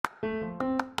Hey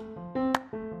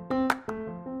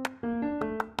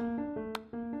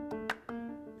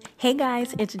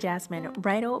guys, it's Jasmine,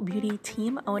 bridal beauty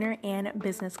team owner and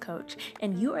business coach,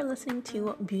 and you are listening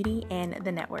to Beauty and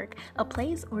the Network, a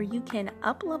place where you can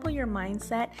up-level your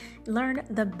mindset, learn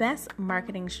the best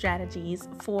marketing strategies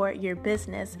for your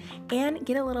business, and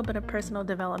get a little bit of personal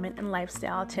development and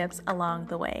lifestyle tips along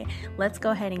the way. Let's go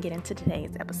ahead and get into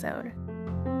today's episode.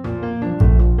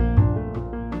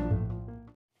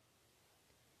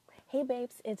 Hey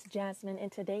babes, it's Jasmine, and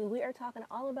today we are talking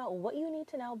all about what you need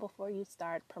to know before you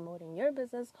start promoting your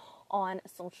business on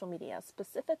social media.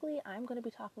 Specifically, I'm going to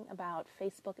be talking about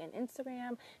Facebook and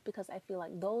Instagram because I feel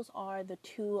like those are the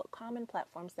two common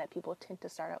platforms that people tend to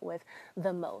start out with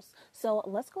the most. So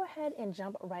let's go ahead and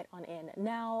jump right on in.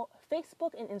 Now,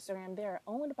 Facebook and Instagram, they're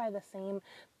owned by the same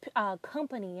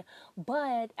company,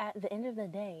 but at the end of the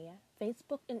day,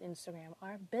 Facebook and Instagram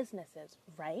are businesses,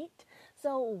 right?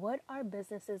 So what are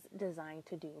businesses designed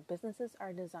to do? Businesses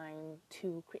are designed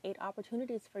to create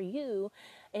opportunities for you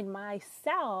and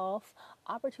myself,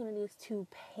 opportunities to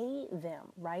pay them,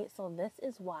 right? So this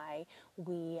is why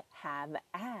we have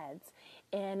ads.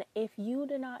 And if you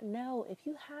do not know, if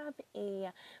you have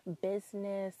a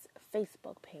business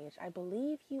Facebook page, I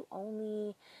believe you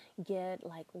only get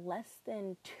like less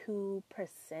than 2%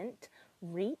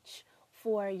 reach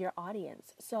for your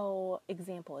audience. So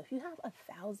example, if you have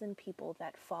 1,000 people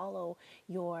that follow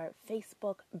your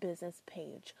Facebook business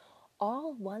page,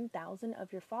 all 1,000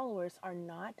 of your followers are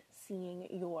not seeing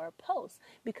your posts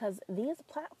because these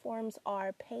platforms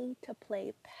are pay to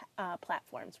play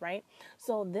platforms, right?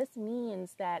 So this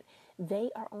means that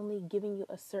they are only giving you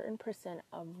a certain percent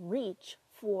of reach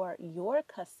for your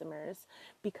customers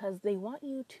because they want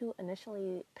you to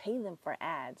initially pay them for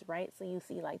ads, right? So you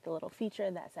see like the little feature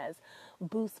that says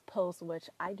boost posts, which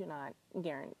I do not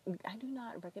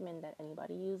recommend that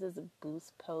anybody uses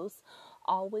boost posts.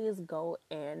 Always go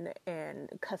in and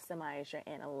customize your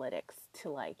analytics to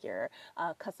like your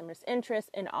customers' interest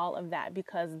and all of that,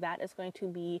 because that is going to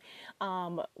be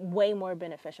way more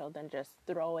beneficial than just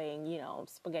throwing,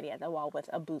 spaghetti at the wall with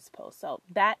a boost post. So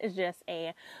that is just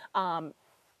a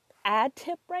ad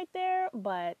tip right there,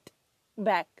 but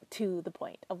back to the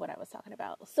point of what I was talking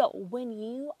about. So when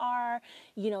you are,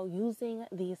 using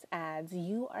these ads,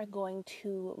 you are going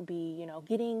to be,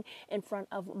 getting in front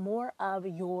of more of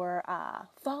your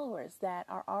followers that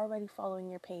are already following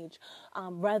your page,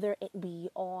 whether it be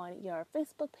on your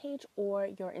Facebook page or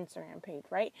your Instagram page,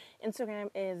 right? Instagram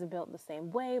is built the same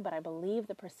way, but I believe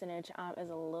the percentage is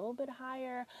a little bit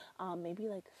higher, maybe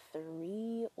like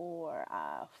 3 or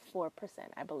 4%,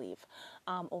 I believe,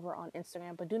 over on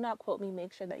Instagram. But do not quote me.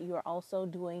 Make sure that you are also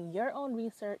doing your own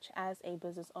research as a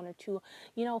business owner to,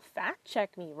 fact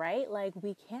check me, right? Like,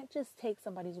 we can't just take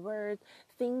somebody's word.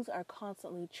 Things are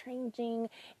constantly changing,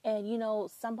 and,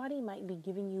 somebody might be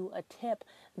giving you a tip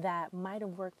that might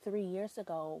have worked 3 years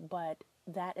ago, but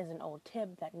that is an old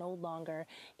tip that no longer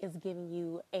is giving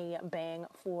you a bang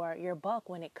for your buck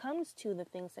when it comes to the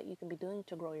things that you can be doing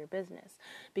to grow your business,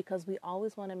 because we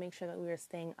always want to make sure that we are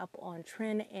staying up on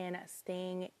trend and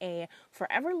staying a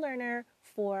forever learner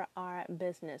for our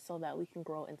business so that we can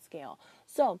grow and scale.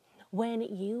 So when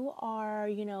you are,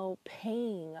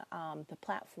 paying the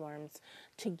platforms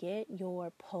to get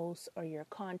your posts or your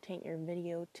content, your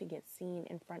video to get seen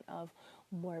in front of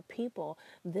more people,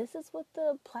 this is what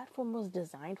the platform was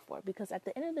designed for. Because at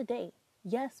the end of the day,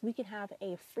 yes, we can have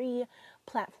a free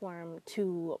platform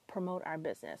to promote our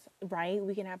business, right?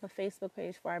 We can have a Facebook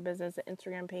page for our business, an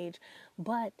Instagram page,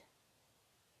 but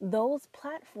those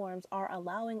platforms are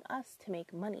allowing us to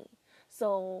make money.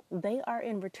 So they are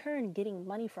in return getting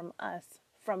money from us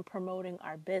from promoting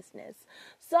our business.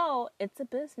 So it's a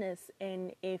business,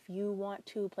 and if you want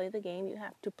to play the game, you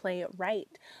have to play it right.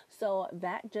 So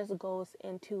that just goes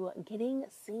into getting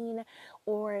seen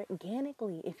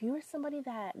organically. If you're somebody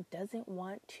that doesn't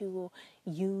want to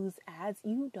use ads,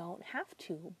 you don't have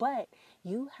to, but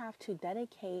you have to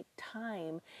dedicate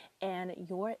time and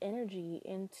your energy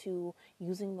into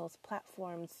using those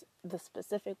platforms the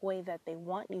specific way that they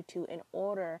want you to in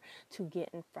order to get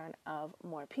in front of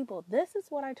more people. This is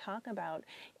what I talk about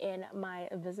in my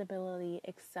Visibility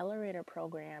Accelerator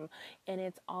program, and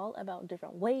it's all about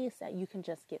different ways that you can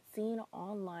just get seen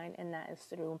online, and that is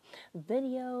through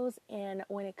videos. And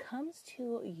when it comes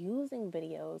to using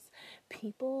videos,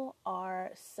 people are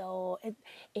so it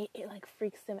like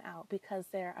freaks them out because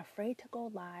they're afraid to go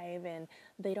live and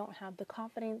they don't have the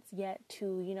confidence yet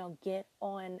to get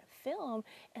on film.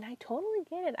 And I totally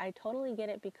get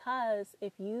it because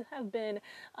if you have been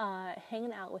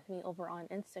hanging out with me over on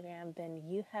Instagram, then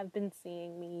you have been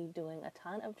seeing me doing a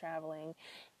ton of traveling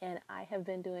and I have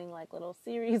been doing like little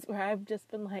series where I've just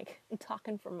been like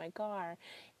talking from my car.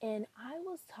 And I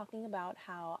was talking about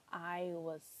how I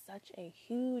was such a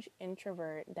huge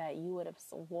introvert that you would have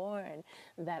sworn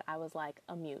that I was like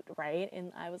a mute, right?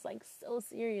 And I was like so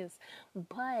serious.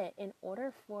 But in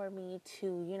order for me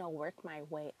to, work my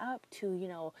way up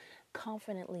to,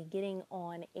 confidently getting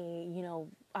on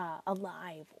a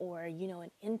live or,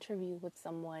 an interview with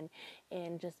someone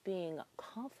and just being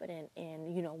confident in,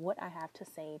 what I have to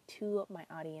say to my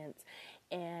audience.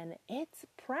 And it's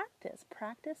practice.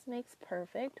 Practice makes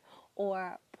perfect,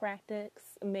 or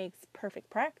practice makes perfect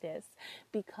practice,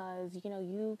 because,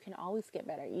 you can always get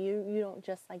better. You don't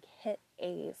just like hit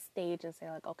a stage and say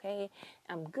like, okay,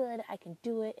 I'm good, I can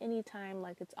do it anytime.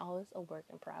 Like, it's always a work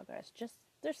in progress. Just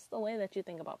the way that you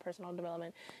think about personal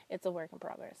development, it's a work in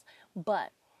progress.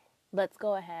 But let's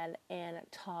go ahead and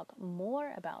talk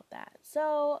more about that.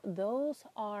 So those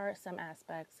are some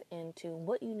aspects into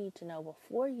what you need to know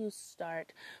before you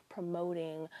start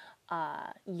promoting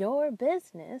your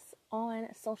business on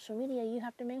social media. You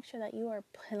have to make sure that you are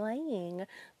playing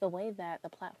the way that the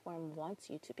platform wants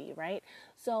you to be, right?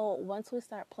 So once we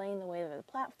start playing the way that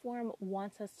the platform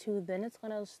wants us to, then it's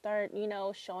going to start,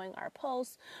 showing our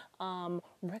posts,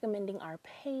 recommending our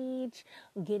page,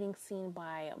 getting seen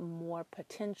by more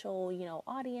potential,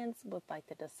 audience with like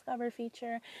the discover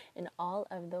feature and all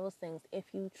of those things. If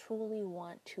you truly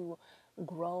want to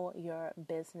grow your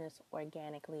business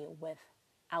organically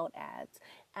without ads.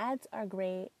 Ads are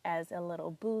great as a little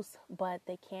boost, but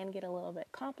they can get a little bit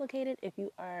complicated if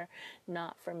you are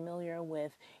not familiar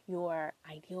with your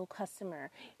ideal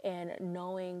customer and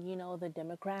knowing, the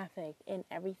demographic and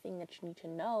everything that you need to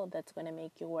know that's going to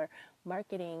make your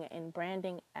marketing and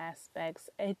branding aspects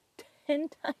 10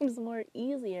 times more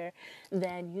easier.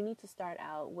 Then you need to start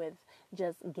out with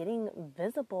just getting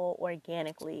visible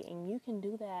organically, and you can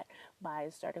do that by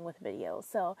starting with video.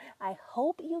 So I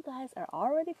hope you guys are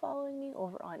already following me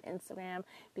over on Instagram,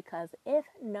 because if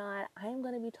not, I'm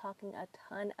going to be talking a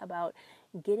ton about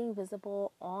getting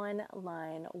visible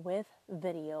online with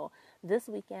video this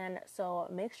weekend. So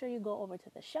make sure you go over to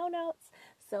the show notes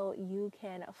so you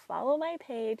can follow my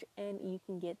page and you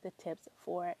can get the tips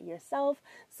for yourself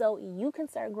so you can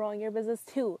start growing your business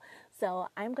too. So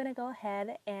I'm going to go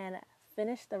ahead and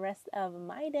finish the rest of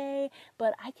my day,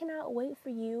 but I cannot wait for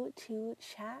you to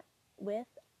chat with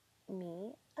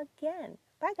me again.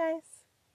 Bye, guys.